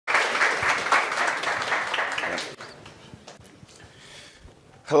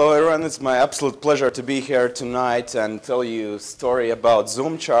Hello everyone, it's my absolute pleasure to be here tonight and tell you a story about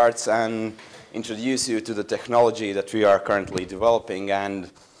ZoomCharts and introduce you to the technology that we are currently developing. And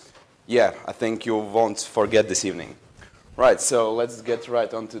yeah, I think you won't forget this evening. Right, so let's get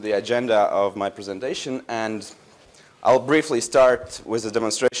right onto the agenda of my presentation, and I'll briefly start with a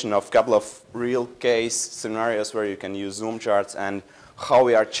demonstration of a couple of real case scenarios where you can use ZoomCharts and how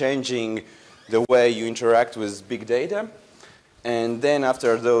we are changing the way you interact with big data. And then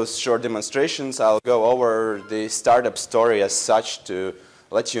after those short demonstrations, I'll go over the startup story as such to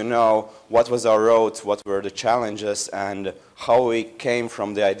let you know what was our road, what were the challenges, and how we came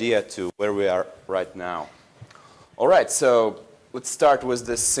from the idea to where we are right now. All right, so let's start with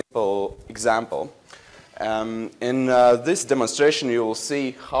this simple example. In this demonstration, you will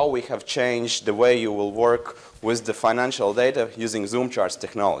see how we have changed the way you will work with the financial data using ZoomCharts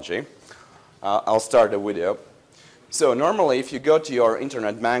technology. I'll start the video. So normally, if you go to your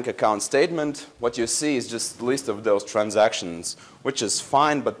internet bank account statement, what you see is just a list of those transactions, which is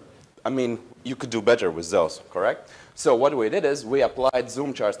fine, but I mean, you could do better with those, correct? So what we did is we applied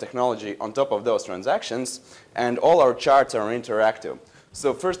ZoomCharts technology on top of those transactions, and all our charts are interactive.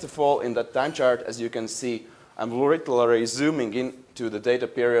 So first of all, in that time chart, as you can see, I'm literally zooming into the data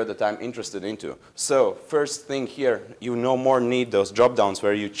period that I'm interested into. So first thing here, you no more need those drop-downs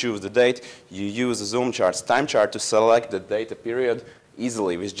where you choose the date. You use the ZoomCharts time chart to select the data period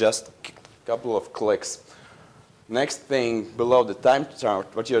easily with just a couple of clicks. Next thing below the time chart,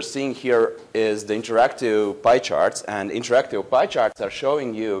 what you're seeing here is the interactive pie charts. And interactive pie charts are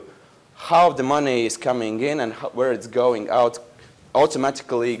showing you how the money is coming in and where it's going out,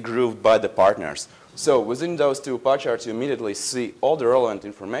 automatically grouped by the partners. So within those two pie charts, you immediately see all the relevant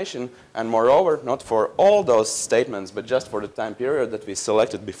information, and moreover, not for all those statements, but just for the time period that we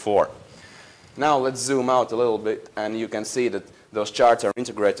selected before. Now let's zoom out a little bit, and you can see that those charts are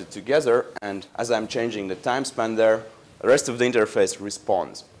integrated together, and as I'm changing the time span there, the rest of the interface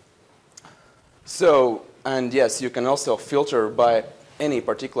responds. So, and yes, you can also filter by any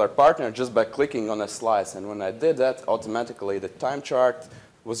particular partner just by clicking on a slice, and when I did that, automatically the time chart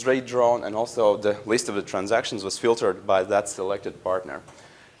was redrawn, and also the list of the transactions was filtered by that selected partner.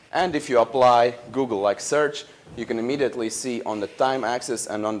 And if you apply Google-like search, you can immediately see on the time axis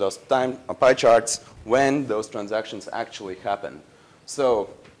and on those time pie charts when those transactions actually happen. So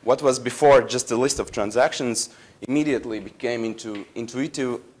what was before just a list of transactions immediately became into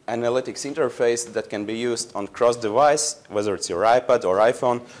intuitive analytics interface that can be used on cross-device, whether it's your iPad or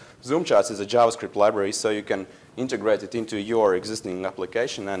iPhone. ZoomCharts is a JavaScript library, so you can integrate it into your existing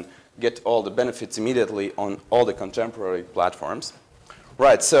application and get all the benefits immediately on all the contemporary platforms.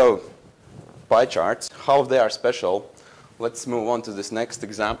 Right, so pie charts, how they are special. Let's move on to this next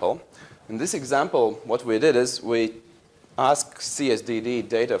example. In this example, what we did is we asked CSDD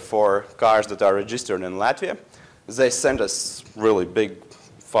data for cars that are registered in Latvia. They sent us really big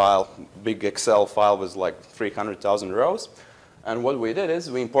file, big Excel file with like 300,000 rows. And what we did is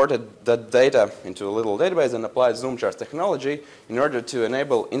we imported that data into a little database and applied ZoomCharts technology in order to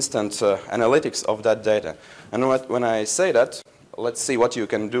enable instant analytics of that data. And when I say that, let's see what you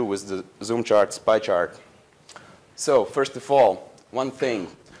can do with the ZoomCharts pie chart. So first of all, one thing.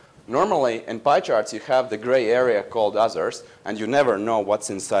 Normally, in pie charts, you have the gray area called others, and you never know what's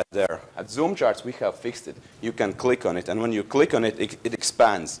inside there. At ZoomCharts, we have fixed it. You can click on it, and when you click on it, it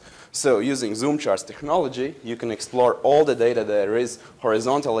expands. So using ZoomCharts technology, you can explore all the data there is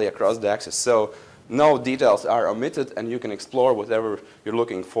horizontally across the axis. So no details are omitted, and you can explore whatever you're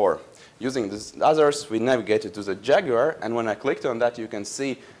looking for. Using these others, we navigated to the Jaguar, and when I clicked on that, you can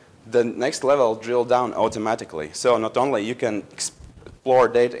see the next level drill down automatically. So not only you can explore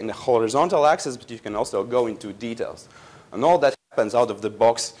data in the horizontal axis, but you can also go into details. And all that happens out of the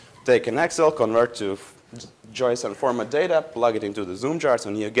box. Take an Excel, convert to JSON format data, plug it into the ZoomCharts,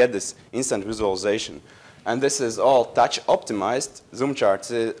 and you get this instant visualization. And this is all touch optimized.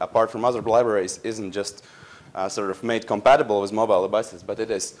 ZoomCharts, apart from other libraries, isn't just sort of made compatible with mobile devices, but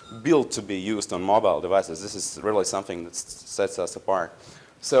it is built to be used on mobile devices. This is really something that sets us apart.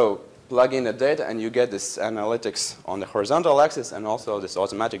 So plug in the data, and you get this analytics on the horizontal axis and also this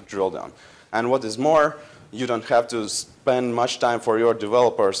automatic drill down. And what is more, you don't have to spend much time for your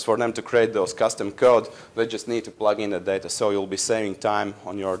developers for them to create those custom code. They just need to plug in the data, so you'll be saving time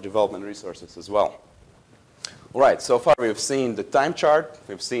on your development resources as well. All right, so far we've seen the time chart,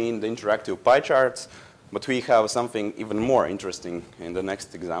 we've seen the interactive pie charts, but we have something even more interesting in the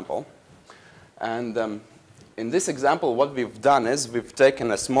next example. And in this example, what we've done is we've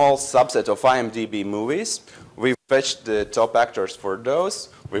taken a small subset of IMDb movies. We've fetched the top actors for those.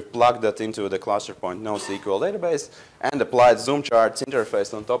 We've plugged that into the cluster point NoSQL database and applied ZoomCharts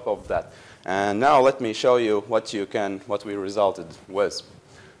interface on top of that. And now let me show you what we resulted with.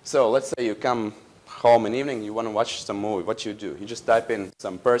 So let's say you come home in the evening, you want to watch some movie. What you do? You just type in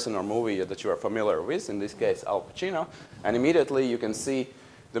some person or movie that you are familiar with, in this case Al Pacino, and immediately you can see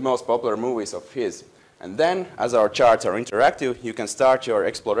the most popular movies of his. And then, as our charts are interactive, you can start your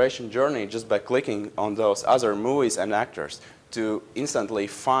exploration journey just by clicking on those other movies and actors to instantly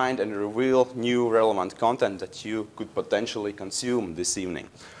find and reveal new relevant content that you could potentially consume this evening.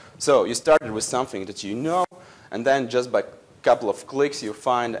 So you started with something that you know, and then just by a couple of clicks you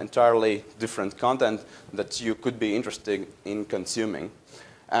find entirely different content that you could be interested in consuming.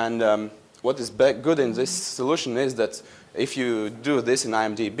 And what is good in this solution is that if you do this in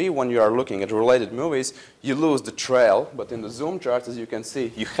IMDb, when you are looking at related movies, you lose the trail. But in the ZoomCharts, as you can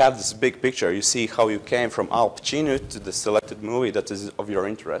see, you have this big picture. You see how you came from Al Pacino to the selected movie that is of your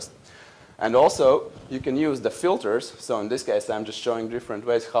interest. And also, you can use the filters. So in this case, I'm just showing different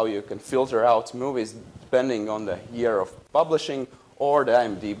ways how you can filter out movies depending on the year of publishing or the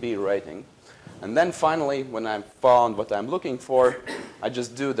IMDb rating. And then finally, when I've found what I'm looking for, I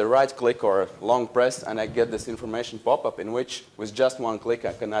just do the right click or long press, and I get this information pop-up in which, with just one click,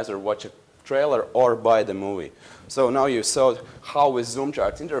 I can either watch a trailer or buy the movie. So now you saw how with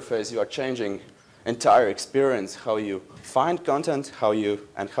ZoomCharts interface you are changing entire experience, how you find content, how you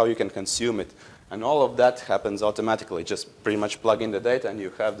can consume it. And all of that happens automatically. Just pretty much plug in the data, and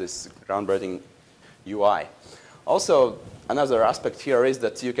you have this groundbreaking UI. Also, another aspect here is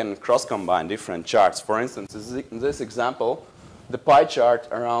that you can cross-combine different charts. For instance, in this example, the pie chart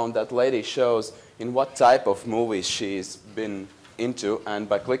around that lady shows in what type of movies she's been into. And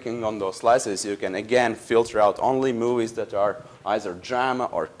by clicking on those slices, you can, again, filter out only movies that are either drama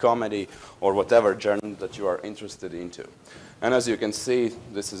or comedy or whatever genre that you are interested into. And as you can see,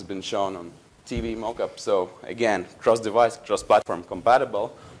 this has been shown on TV mockup. So again, cross-device, cross-platform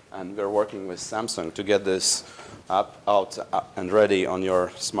compatible. And we're working with Samsung to get this out and ready on your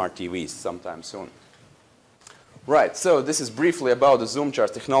smart TVs sometime soon. Right, so this is briefly about the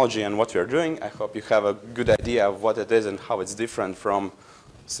ZoomCharts technology and what we're doing. I hope you have a good idea of what it is and how it's different from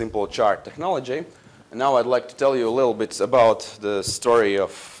simple chart technology. And now I'd like to tell you a little bit about the story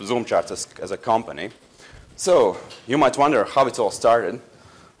of ZoomCharts as a company. So you might wonder how it all started.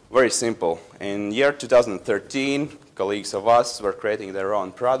 Very simple. In year 2013, colleagues of us were creating their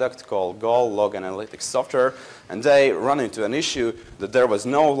own product called GOL, Log Analytics Software, and they run into an issue that there was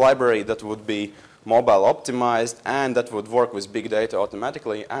no library that would be mobile optimized and that would work with big data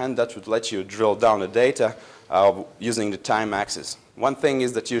automatically and that would let you drill down the data using the time axis. One thing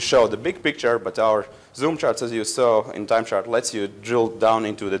is that you show the big picture, but our ZoomCharts, as you saw in TimeChart, lets you drill down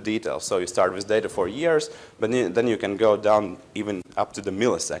into the details. So you start with data for years, but then you can go down even up to the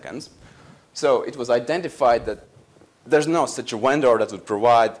milliseconds. So it was identified that there's no such a vendor that would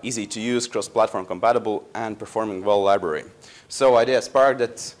provide easy-to-use, cross-platform compatible, and performing well library. So idea sparked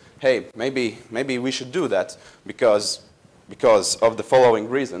that, hey, maybe we should do that because of the following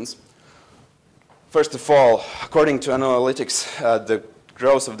reasons. First of all, according to analytics, the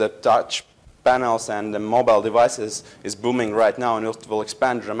growth of the touch panels and the mobile devices is booming right now, and it will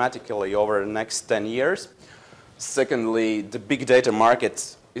expand dramatically over the next 10 years. Secondly, the big data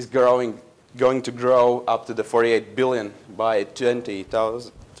market is going to grow up to the 48 billion by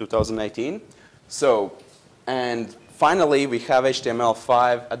 2018. So, and finally, we have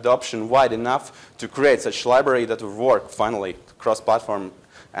HTML5 adoption wide enough to create such library that will work finally cross-platform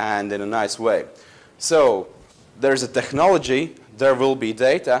and in a nice way. So there's a technology, there will be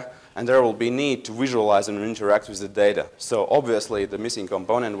data, and there will be need to visualize and interact with the data. So obviously, the missing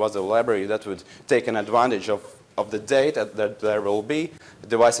component was a library that would take an advantage of the data that there will be, the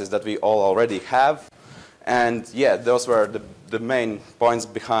devices that we all already have. And yeah, those were the main points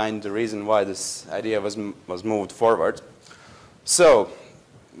behind the reason why this idea was moved forward. So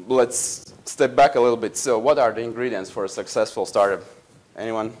let's step back a little bit. So what are the ingredients for a successful startup?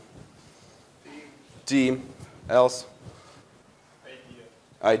 Anyone? Team. Else?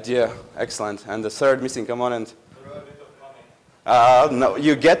 Idea. Excellent. And the third missing component? A little bit of money. No,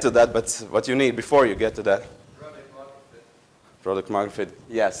 you get to that, but what you need before you get to that? Product market fit. Product market fit.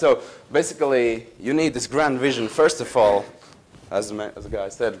 Yeah, so basically you need this grand vision, first of all, as the guy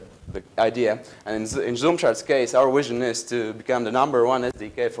said, the idea. And in ZoomCharts' case, our vision is to become the #1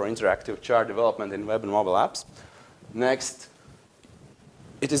 SDK for interactive chart development in web and mobile apps. Next,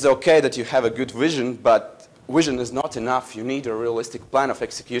 it is okay that you have a good vision, but vision is not enough. You need a realistic plan of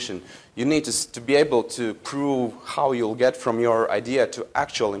execution. You need to be able to prove how you'll get from your idea to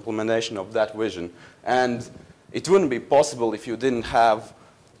actual implementation of that vision. And it wouldn't be possible if you didn't have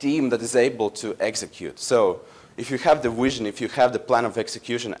a team that is able to execute. So if you have the vision, if you have the plan of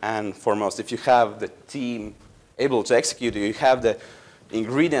execution, and foremost, if you have the team able to execute, you have the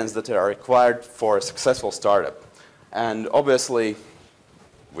ingredients that are required for a successful startup. And obviously,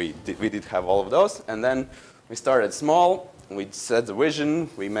 we did have all of those. And then we started small. We set the vision.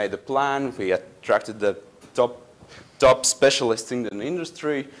 We made a plan. We attracted the top specialists in the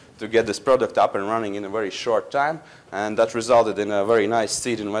industry to get this product up and running in a very short time. And that resulted in a very nice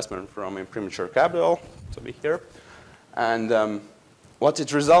seed investment from Imprimatur Capital to be here. And what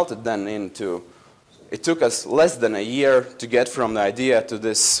it resulted then into, it took us less than a year to get from the idea to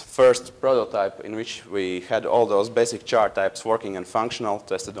this first prototype in which we had all those basic chart types working and functional,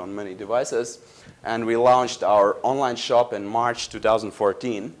 tested on many devices. And we launched our online shop in March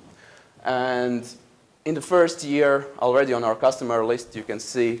 2014. And in the first year, already on our customer list, you can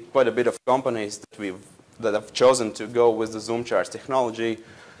see quite a bit of companies that have chosen to go with the ZoomCharts technology,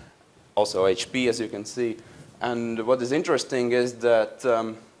 also HP, as you can see. And what is interesting is that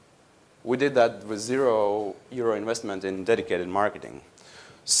we did that with €0 investment in dedicated marketing.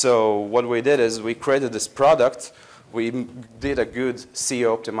 So what we did is we created this product, we did a good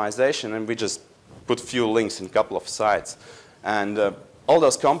SEO optimization, and we just put few links in a couple of sites. And all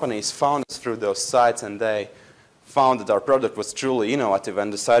those companies found us through those sites, and they found that our product was truly innovative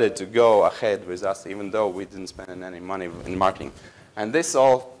and decided to go ahead with us, even though we didn't spend any money in marketing. And this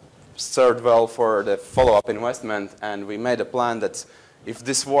all served well for the follow-up investment, and we made a plan that if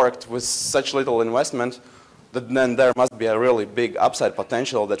this worked with such little investment, then there must be a really big upside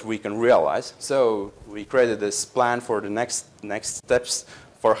potential that we can realize. So we created this plan for the next steps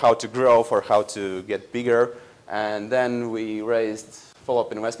for how to grow, for how to get bigger. And then we raised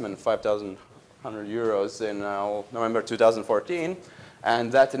follow-up investment of €5,100 in November 2014.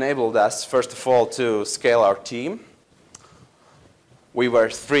 And that enabled us, first of all, to scale our team. We were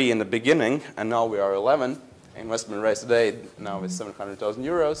 3 in the beginning, and now we are 11. Investment raised today now is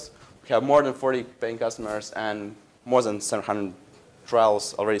 €700,000. We have more than 40 paying customers and more than 700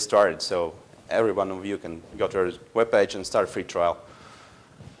 trials already started. So every one of you can go to our webpage and start a free trial.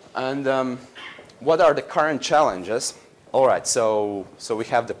 And what are the current challenges? All right, so we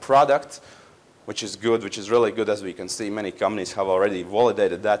have the product, which is good, which is really good. As we can see, many companies have already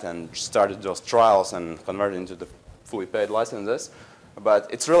validated that and started those trials and converted into the fully paid licenses. But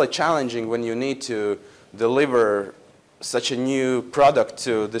it's really challenging when you need to deliver such a new product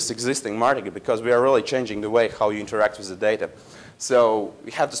to this existing market, because we are really changing the way how you interact with the data. So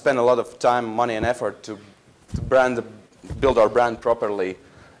we have to spend a lot of time, money, and effort to build our brand properly,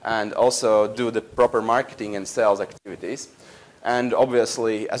 and also do the proper marketing and sales activities. And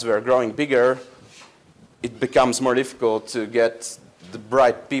obviously, as we are growing bigger, it becomes more difficult to get the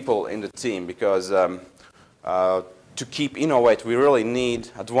right people in the team, because to keep innovate, we really need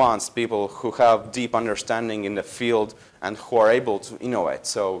advanced people who have deep understanding in the field and who are able to innovate.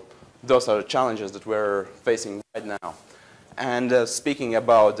 So those are the challenges that we're facing right now. And speaking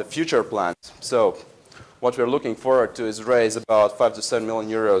about the future plans, so what we're looking forward to is raise about €5 to €7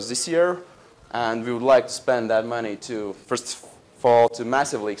 million this year. And we would like to spend that money to, first of all, to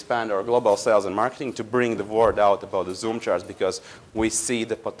massively expand our global sales and marketing, to bring the word out about the ZoomCharts, because we see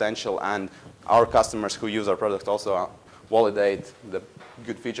the potential, and our customers who use our product also validate the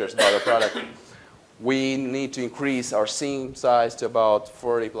good features about our product. We need to increase our team size to about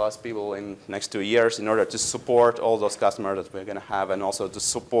 40 plus people in the next 2 years in order to support all those customers that we're going to have, and also to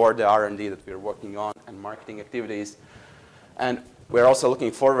support the R&D that we're working on and marketing activities. And we're also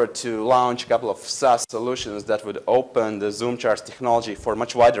looking forward to launch a couple of SaaS solutions that would open the ZoomCharts technology for a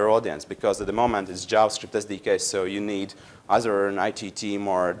much wider audience, because at the moment it's JavaScript SDK, so you need either an IT team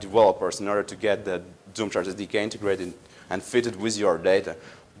or developers in order to get the ZoomCharts SDK integrated and fitted with your data.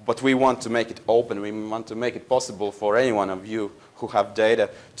 But we want to make it open. We want to make it possible for any one of you who have data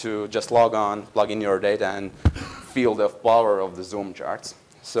to just log on, plug in your data, and feel the power of the ZoomCharts.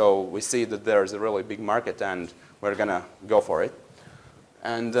 So we see that there's a really big market, and we're going to go for it.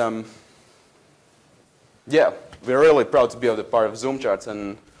 And yeah, we're really proud to be a part of ZoomCharts,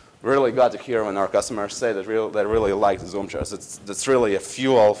 and really glad to hear when our customers say that they really like the ZoomCharts. That's really a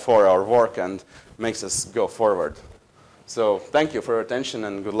fuel for our work and makes us go forward. So thank you for your attention,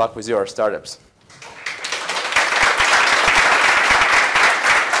 and good luck with your startups.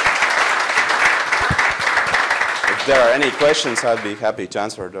 If there are any questions, I'd be happy to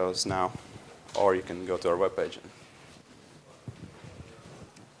answer those now, or you can go to our webpage.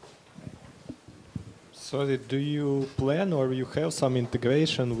 Sorry, do you plan or you have some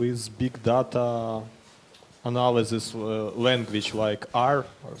integration with big data analysis language like R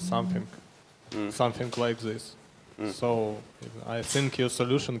or something? Something like this. So I think your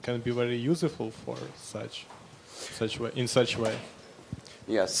solution can be very useful for in such way.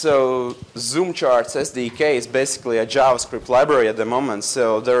 Yeah, so ZoomCharts SDK is basically a JavaScript library at the moment,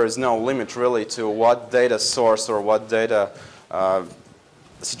 so there is no limit really to what data source or what data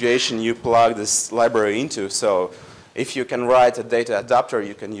situation you plug this library into. So if you can write a data adapter,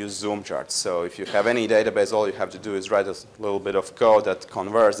 you can use ZoomCharts. So if you have any database, all you have to do is write a little bit of code that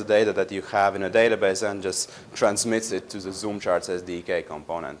converts the data that you have in a database and just transmits it to the ZoomCharts SDK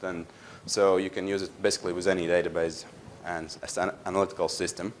component. And so you can use it basically with any database and as an analytical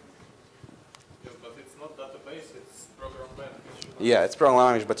system. Yes, but it's not database, it's program language. Yeah, it's program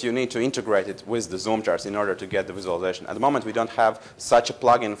language, but you need to integrate it with the ZoomCharts in order to get the visualization. At the moment, we don't have such a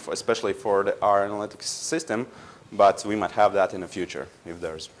plugin, especially for our analytics system, but we might have that in the future if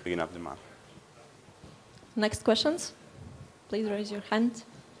there's big enough demand. Next questions? Please raise your hand.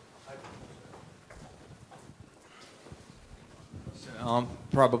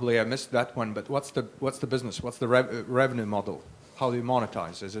 Probably I missed that one, but what's the business? What's the revenue model? How do you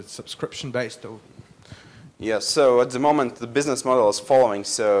monetize? Is it subscription based or? Yeah, so at the moment the business model is following.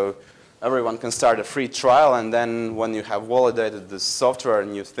 So everyone can start a free trial, and then when you have validated the software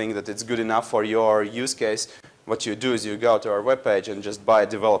and you think that it's good enough for your use case, what you do is you go to our webpage and just buy a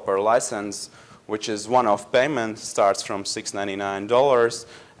developer license, which is one-off payment, starts from $699,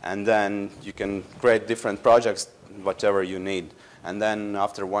 and then you can create different projects, whatever you need. And then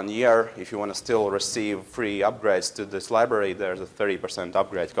after 1 year, if you want to still receive free upgrades to this library, there's a 30%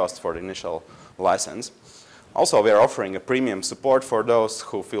 upgrade cost for the initial license. Also, we are offering a premium support for those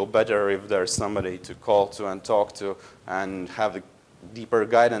who feel better if there's somebody to call to and talk to and have the deeper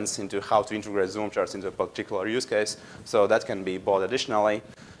guidance into how to integrate ZoomCharts into a particular use case. So that can be bought additionally.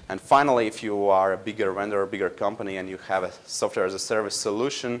 And finally, if you are a bigger vendor, a bigger company, and you have a software as a service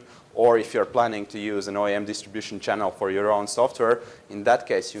solution, or if you're planning to use an OEM distribution channel for your own software, in that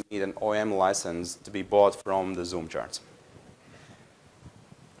case, you need an OEM license to be bought from the ZoomCharts.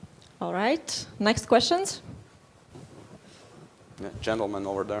 All right. Next questions? Yeah, gentleman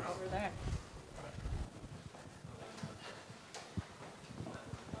over there. Over there.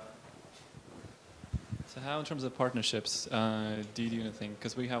 So how, in terms of partnerships, do you do anything?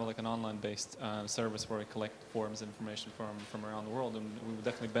 Because we have like an online-based service where we collect forms information from around the world, and we would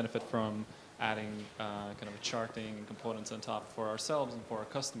definitely benefit from adding kind of a charting and components on top for ourselves and for our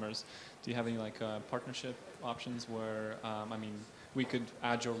customers. Do you have any like partnership options where, I mean, we could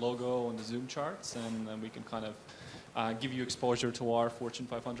add your logo on the ZoomCharts, and then we can kind of give you exposure to our Fortune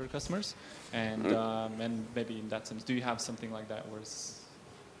 500 customers, and maybe in that sense, do you have something like that where it's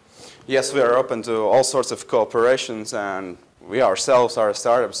Yes, we are open to all sorts of cooperations, and we ourselves are a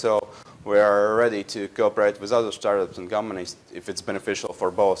startup, so we are ready to cooperate with other startups and companies if it's beneficial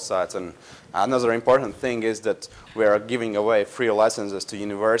for both sides. And another important thing is that we are giving away free licenses to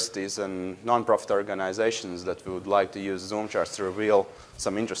universities and non-profit organizations that would like to use ZoomCharts to reveal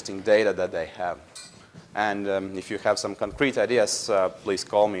some interesting data that they have. And if you have some concrete ideas, please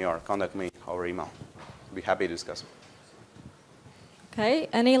call me or contact me over email. I'll be happy to discuss. Okay,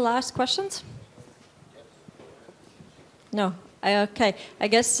 any last questions? No. Okay, I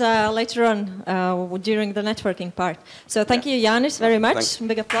guess later on during the networking part. So thank you, Janis, very much. Thanks.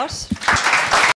 Big applause.